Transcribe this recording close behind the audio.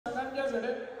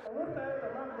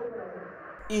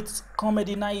It's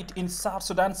comedy night in South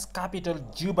Sudan's capital,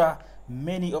 Juba.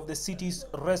 Many of the city's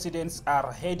residents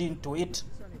are heading to it.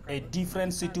 A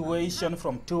different situation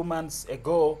from 2 months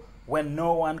ago when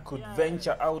no one could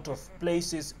venture out of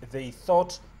places they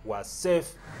thought were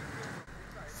safe.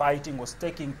 Fighting was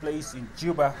taking place in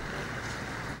Juba.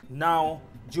 Now,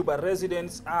 Juba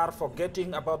residents are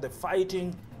forgetting about the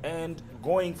fighting and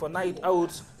going for night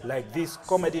outs like this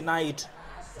comedy night.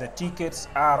 The tickets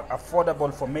are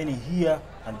affordable for many here,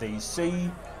 and they say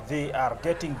they are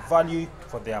getting value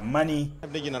for their money.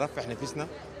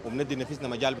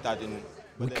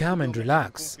 We come and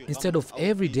relax instead of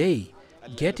every day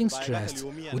getting stressed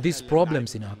with these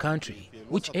problems in our country,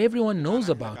 which everyone knows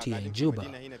about here in Juba.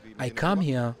 I come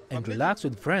here and relax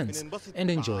with friends and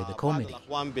enjoy the comedy.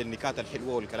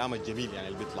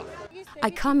 I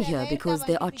come here because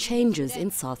there are changes in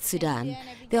South Sudan.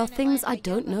 There are things I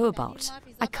don't know about.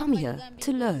 I come here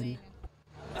to learn.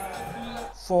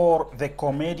 For the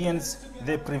comedians,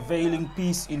 the prevailing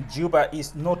peace in Juba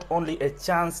is not only a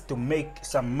chance to make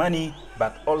some money,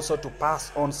 but also to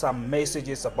pass on some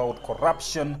messages about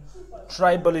corruption,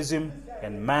 tribalism,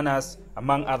 and manners,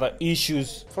 among other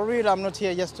issues. For real, I'm not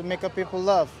here just to make people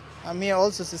laugh. I'm here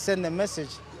also to send a message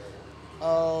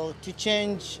to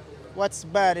change what's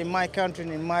bad in my country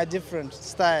and in my different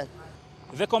style.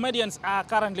 The comedians are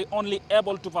currently only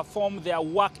able to perform their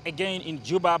work again in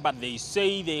Juba, but they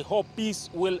say they hope peace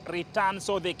will return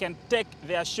so they can take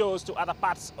their shows to other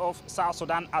parts of South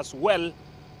Sudan as well.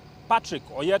 Patrick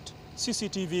Oyet,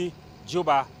 CCTV,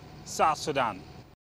 Juba, South Sudan.